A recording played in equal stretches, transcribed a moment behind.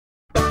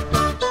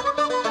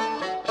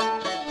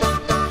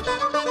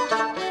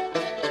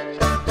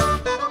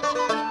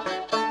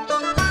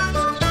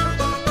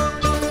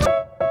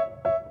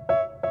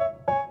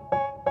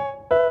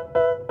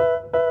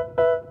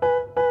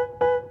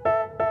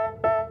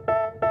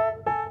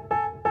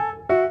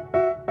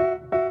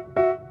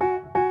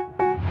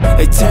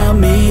They tell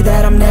me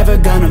that I'm never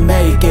gonna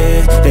make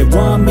it. They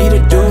want me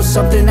to do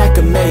something that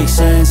could make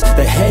sense.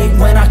 They hate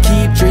when I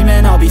keep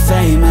dreaming I'll be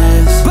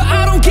famous, but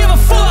I don't give a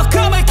fuck,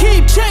 I'ma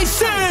keep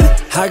chasing.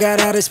 I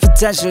got all this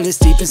potential that's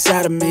deep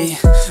inside of me,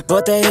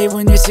 but they hate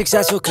when you're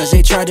successful cause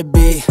they try to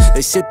be.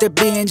 They sit there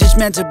being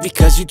judgmental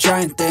because you're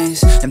trying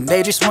things, and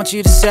they just want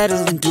you to settle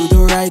and do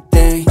the right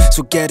thing.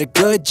 So get a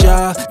good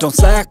job, don't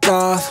slack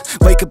off.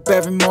 Wake up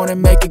every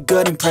morning, make a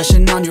good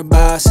impression on your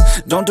boss.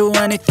 Don't do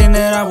anything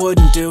that I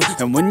wouldn't do,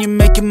 and when you're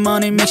making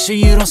money, make sure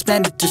you don't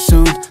spend it too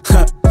soon.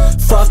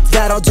 Fuck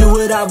that, I'll do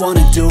what I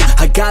wanna do.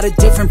 I got a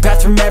different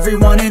path from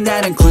everyone, and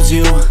that includes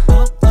you.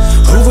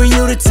 Who are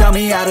you to tell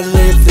me how to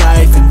live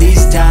life? In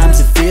these times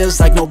it feels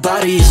like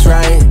nobody is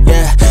right,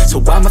 yeah. So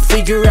I'ma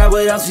figure out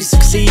what else we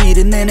succeed,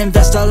 and then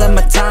invest all of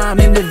my time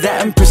into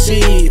that and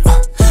proceed.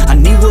 I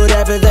need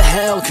whatever the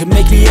hell could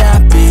make me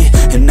happy,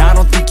 and I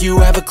don't think you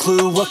have a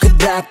clue what could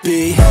that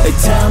be. They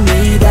tell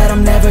me that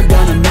I'm never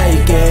gonna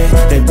make it.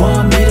 They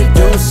want me to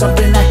do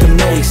something that could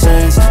make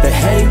sense. They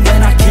hate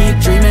when I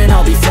keep dreaming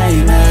I'll be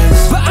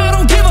famous, but I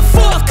don't give a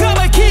fuck,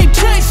 I'ma keep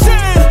chasing.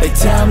 They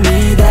tell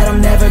me that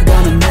I'm never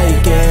gonna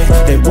make it.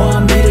 They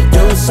want me to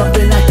do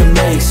something that can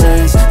make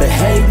sense. They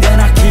hate when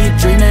I keep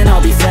dreaming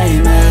I'll be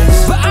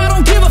famous, but I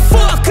don't give a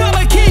fuck,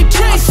 I'ma keep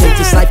chasing. I think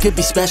this life could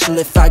be special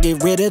if I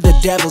get rid of the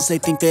devils. They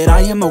think that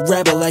I am a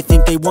rebel, I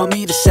think they want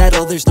me to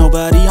settle. There's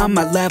nobody on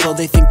my level.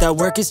 They think that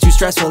work is too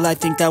stressful, I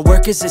think that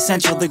work is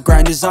essential. The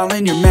grind is all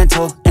in your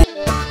mental.